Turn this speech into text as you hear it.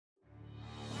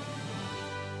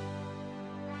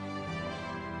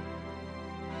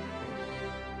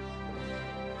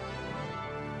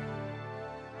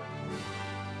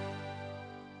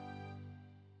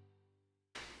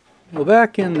Well,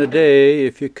 back in the day,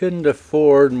 if you couldn't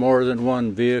afford more than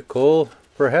one vehicle,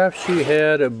 perhaps you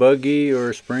had a buggy or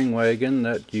a spring wagon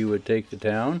that you would take to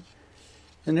town.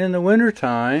 And in the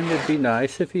wintertime, it'd be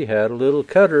nice if you had a little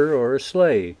cutter or a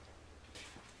sleigh.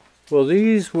 Well,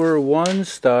 these were one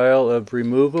style of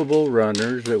removable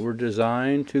runners that were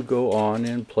designed to go on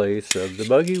in place of the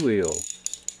buggy wheel.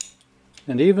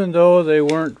 And even though they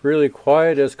weren't really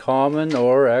quite as common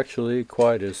or actually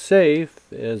quite as safe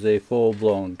as a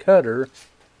full-blown cutter,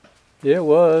 it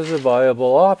was a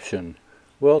viable option.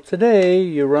 Well, today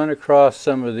you run across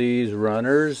some of these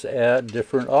runners at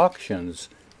different auctions.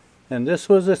 And this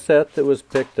was a set that was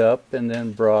picked up and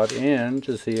then brought in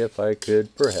to see if I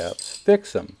could perhaps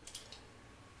fix them.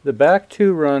 The back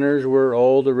two runners were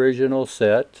old original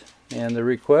set, and the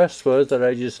request was that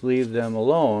I just leave them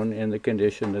alone in the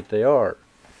condition that they are.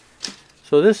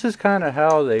 So this is kind of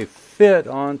how they fit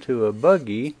onto a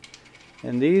buggy,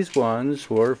 and these ones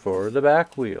were for the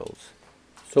back wheels.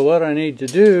 So what I need to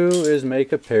do is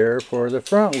make a pair for the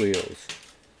front wheels.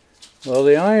 Well,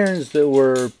 the irons that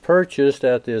were purchased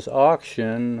at this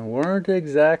auction weren't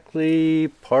exactly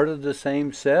part of the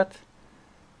same set,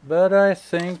 but I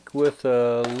think with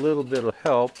a little bit of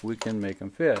help we can make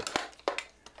them fit.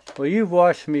 Well, you've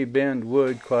watched me bend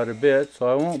wood quite a bit, so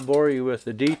I won't bore you with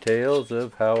the details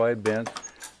of how I bent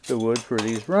the wood for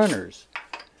these runners.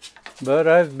 But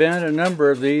I've bent a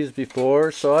number of these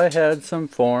before, so I had some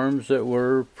forms that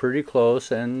were pretty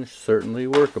close and certainly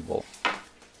workable.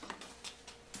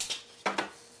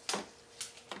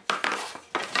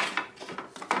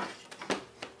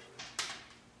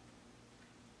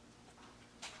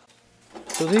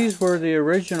 So these were the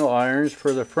original irons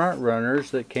for the front runners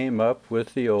that came up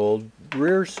with the old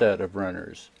rear set of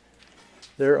runners.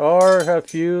 There are a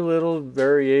few little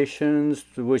variations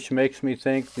which makes me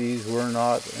think these were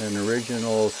not an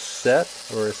original set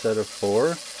or a set of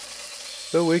four,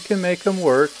 but we can make them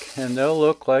work and they'll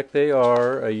look like they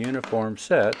are a uniform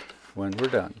set when we're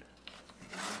done.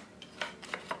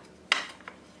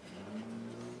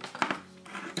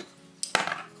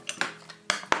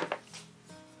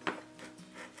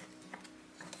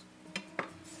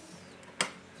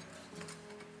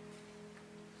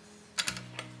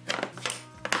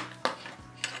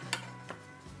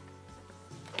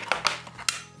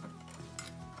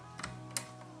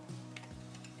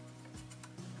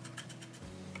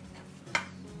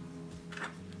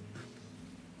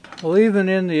 Well, even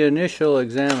in the initial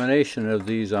examination of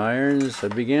these irons, I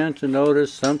began to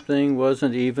notice something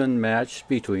wasn't even matched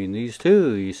between these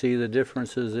two. You see the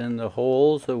differences in the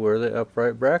holes of where the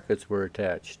upright brackets were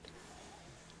attached.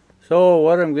 So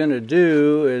what I'm going to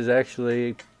do is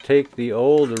actually take the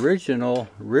old original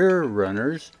rear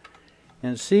runners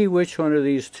and see which one of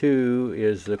these two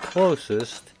is the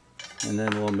closest, and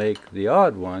then we'll make the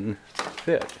odd one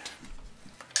fit.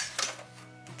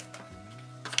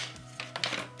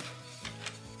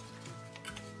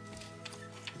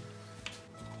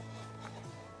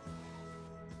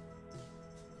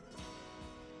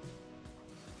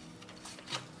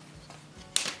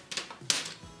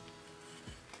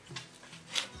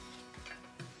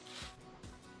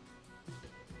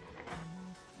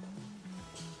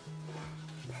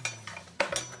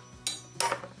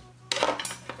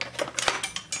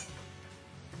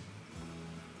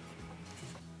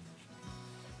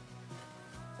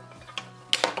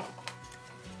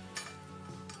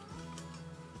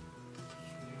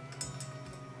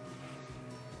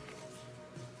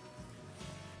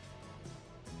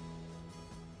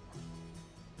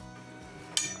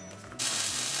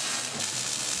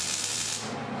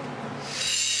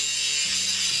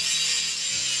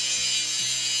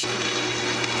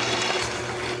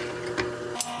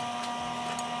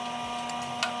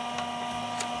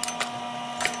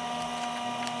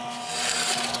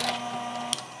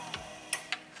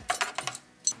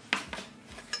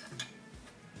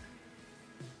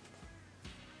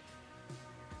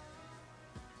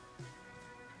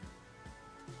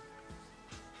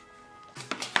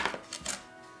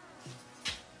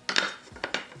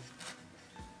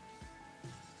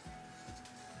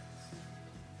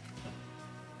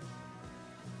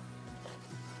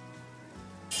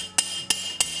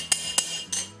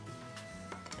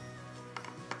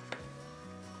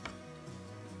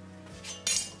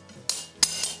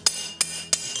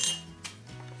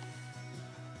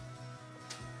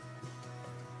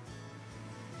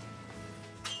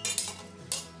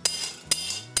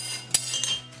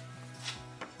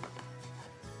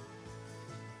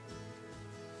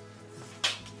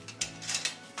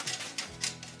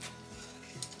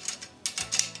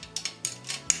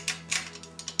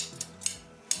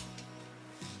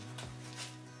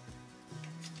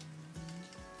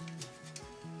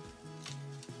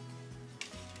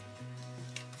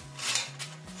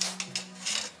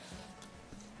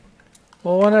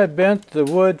 Well, when I bent the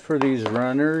wood for these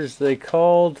runners, they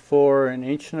called for 1.25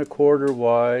 inches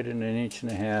wide and 1.5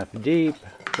 inches deep,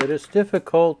 but it's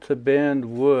difficult to bend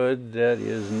wood that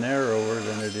is narrower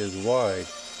than it is wide.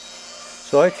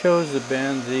 So I chose to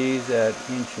bend these at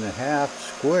 1.5 inches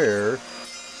square.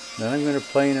 Then I'm going to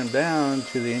plane them down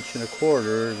to the 1.25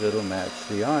 inches that'll match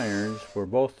the irons for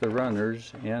both the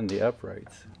runners and the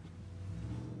uprights.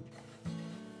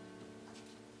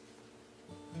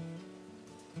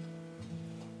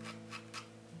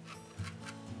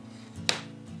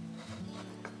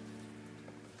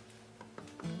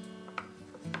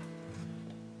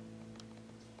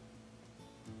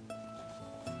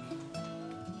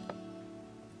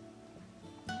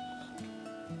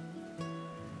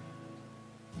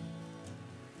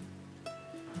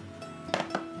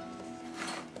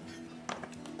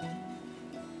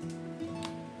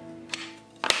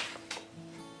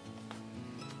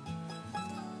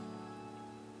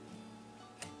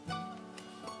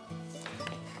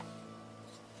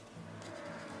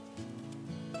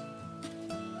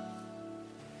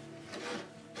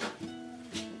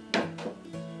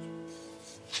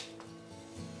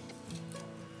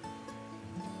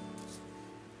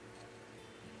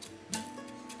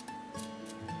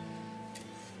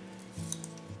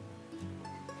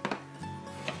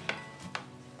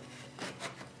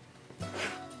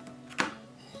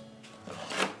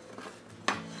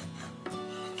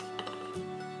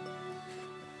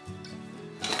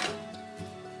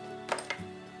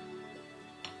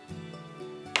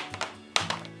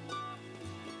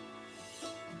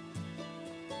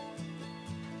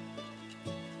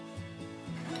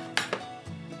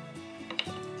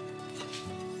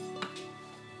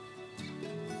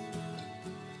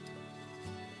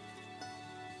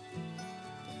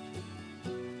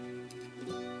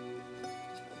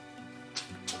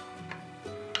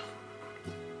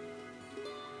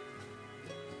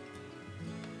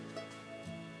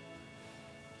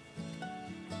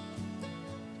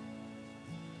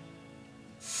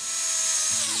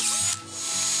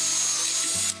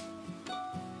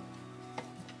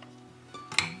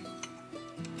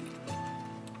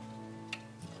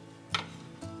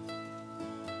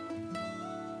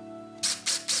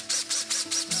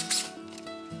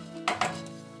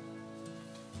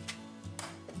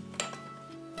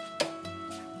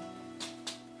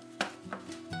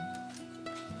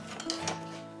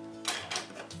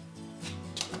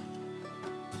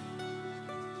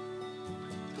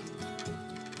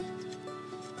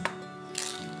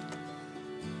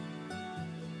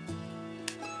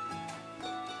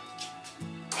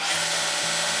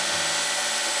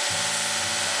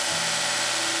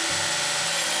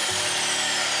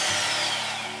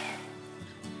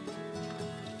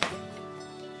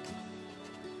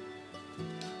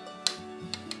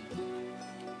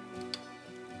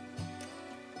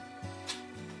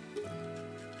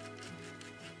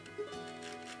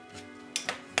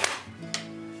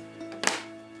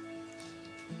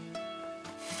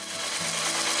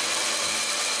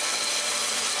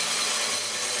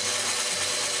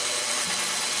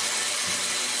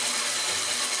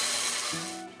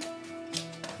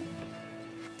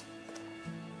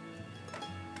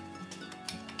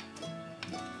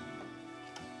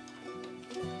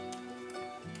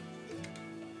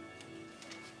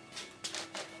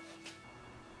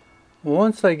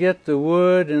 Once I get the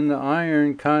wood and the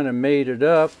iron kind of mated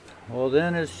up, well,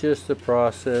 then it's just the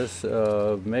process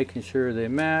of making sure they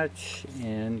match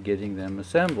and getting them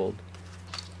assembled.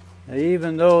 Now,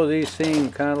 even though these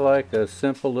seem kind of like a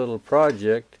simple little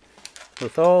project,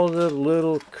 with all the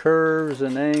little curves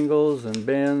and angles and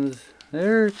bends,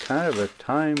 they're kind of a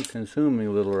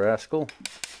time-consuming little rascal,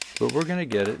 but we're going to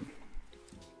get it.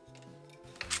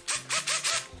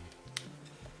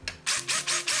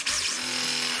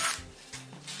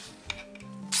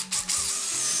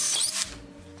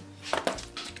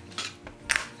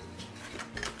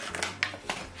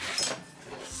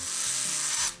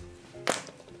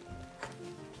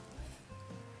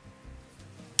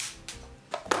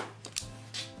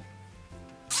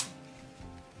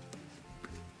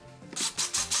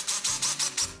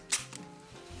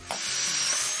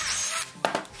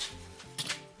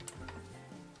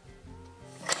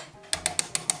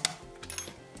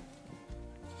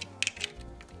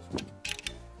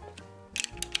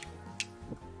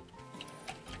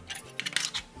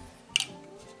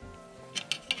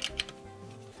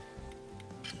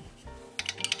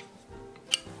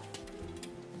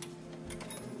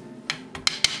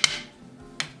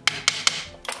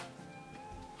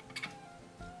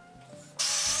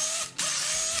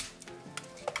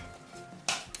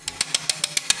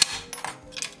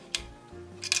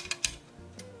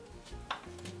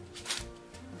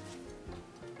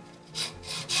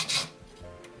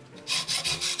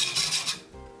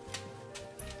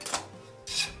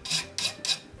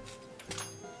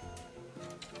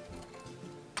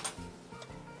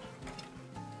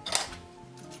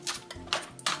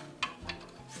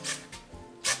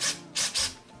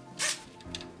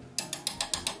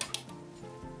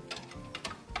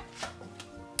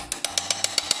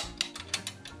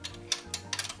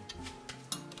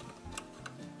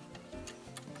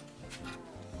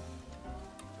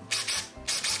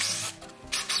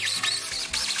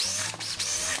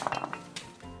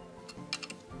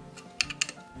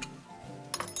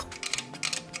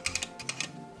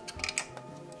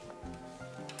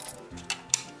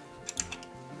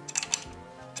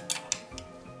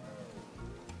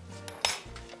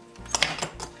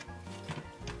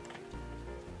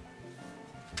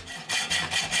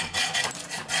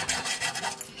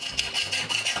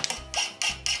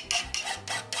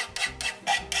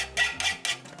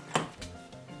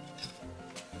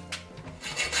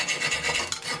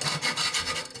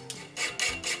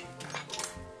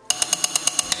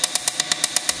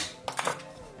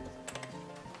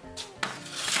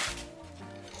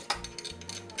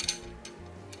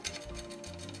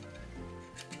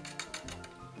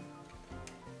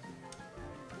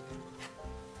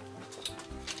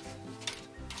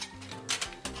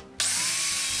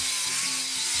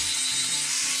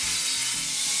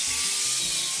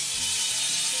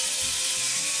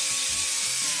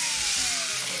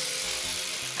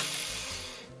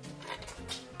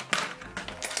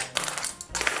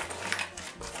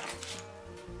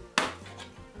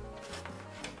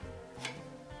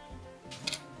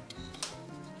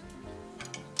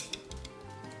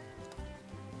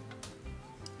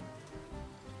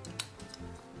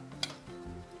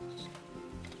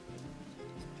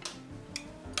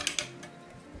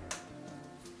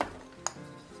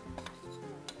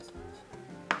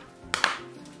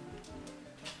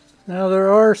 Now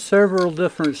there are several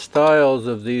different styles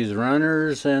of these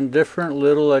runners and different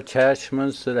little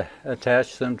attachments that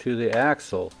attach them to the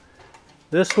axle.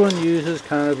 This one uses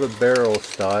kind of a barrel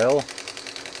style,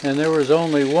 and there was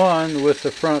only one with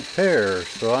the front pair,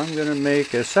 so I'm going to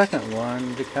make a second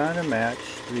one to kind of match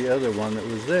the other one that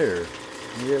was there.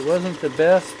 It wasn't the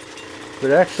best,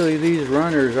 but actually these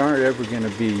runners aren't ever going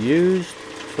to be used,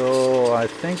 so I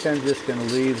think I'm just going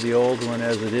to leave the old one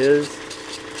as it is.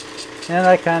 And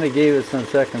I kind of gave it some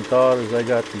second thought as I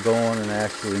got to going and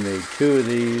actually made two of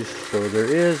these, so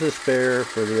there is a spare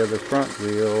for the other front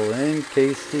wheel in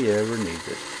case he ever needs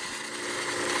it.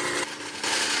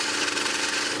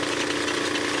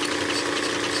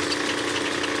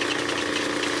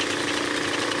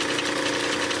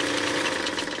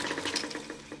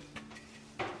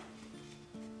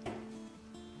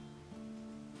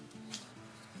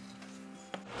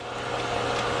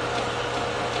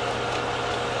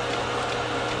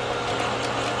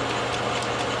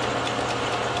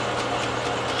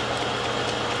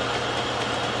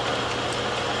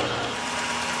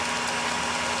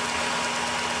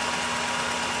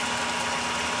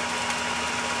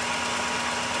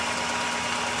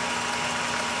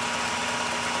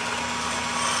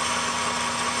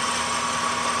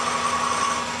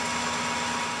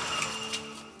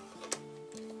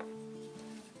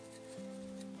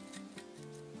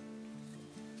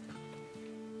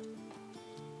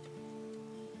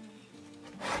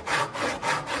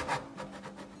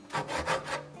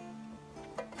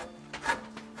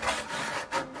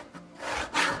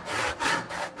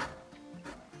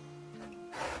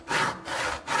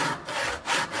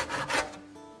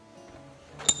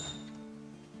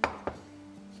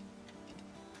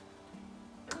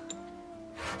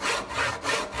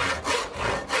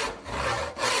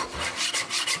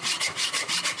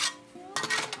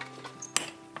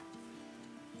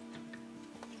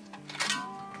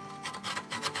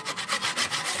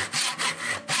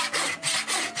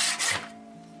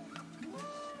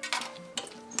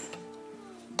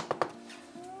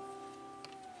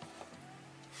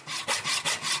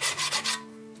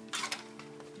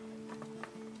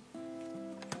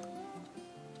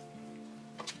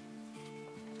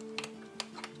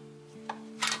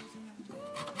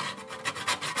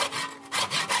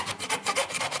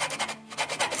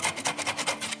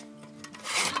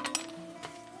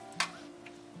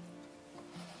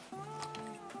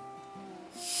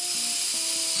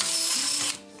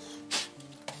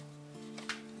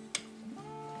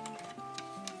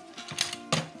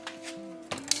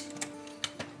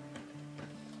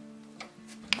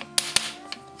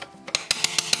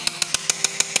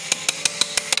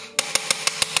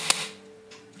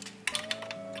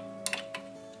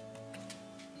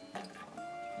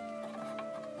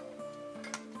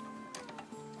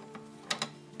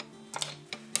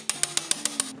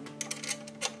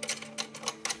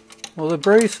 Well, the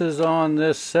braces on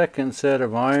this second set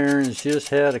of irons just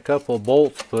had a couple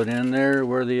bolts put in there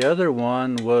where the other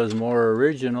one was more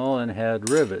original and had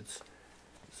rivets.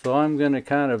 So I'm going to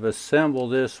kind of assemble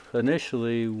this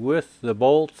initially with the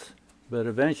bolts, but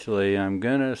eventually I'm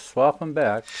going to swap them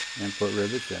back and put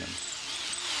rivets in them.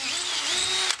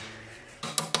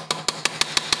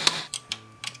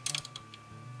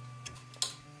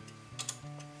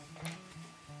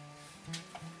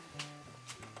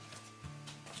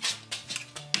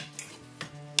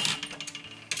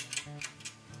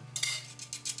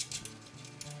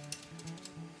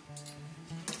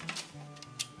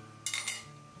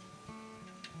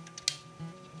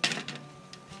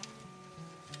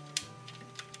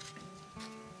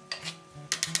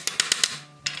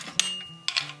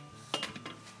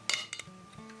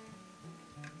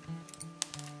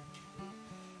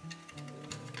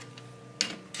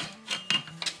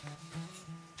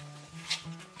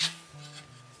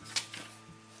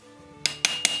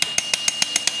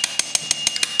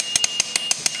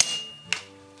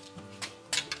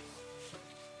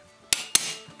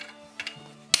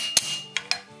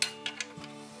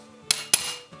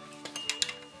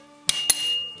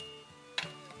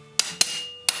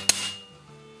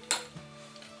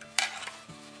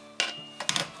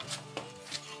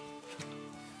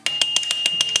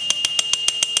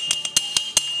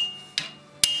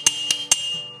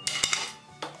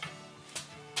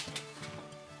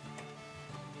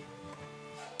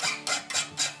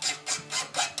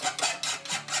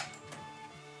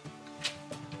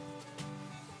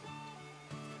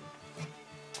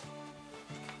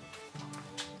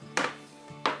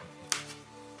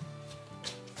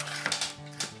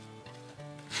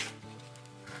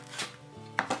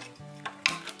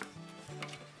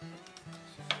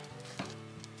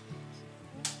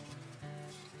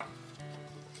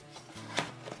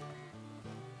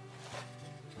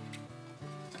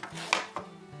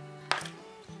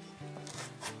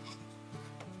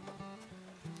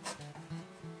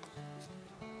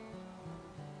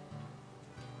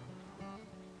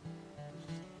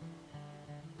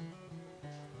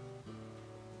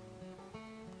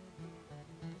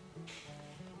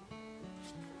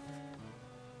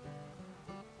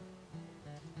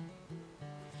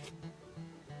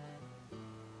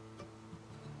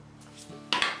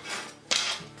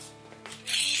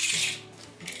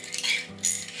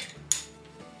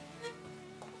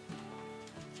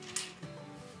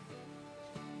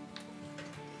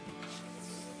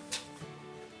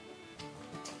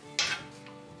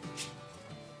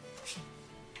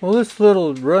 Well, this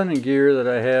little running gear that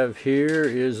I have here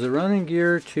is the running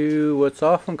gear to what's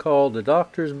often called a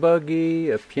doctor's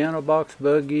buggy, a piano box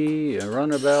buggy, a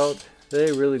runabout.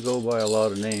 They really go by a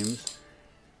lot of names.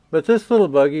 But this little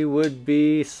buggy would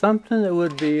be something that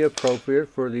would be appropriate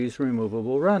for these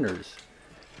removable runners.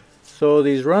 So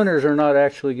these runners are not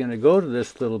actually going to go to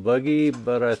this little buggy,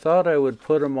 but I thought I would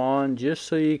put them on just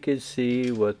so you could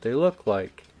see what they look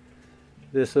like.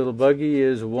 This little buggy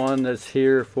is one that's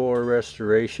here for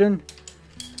restoration.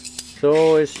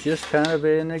 So it's just kind of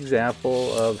an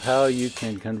example of how you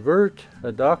can convert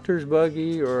a doctor's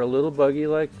buggy or a little buggy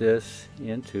like this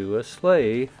into a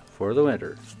sleigh for the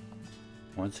winter.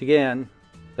 Once again,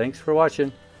 thanks for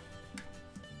watching.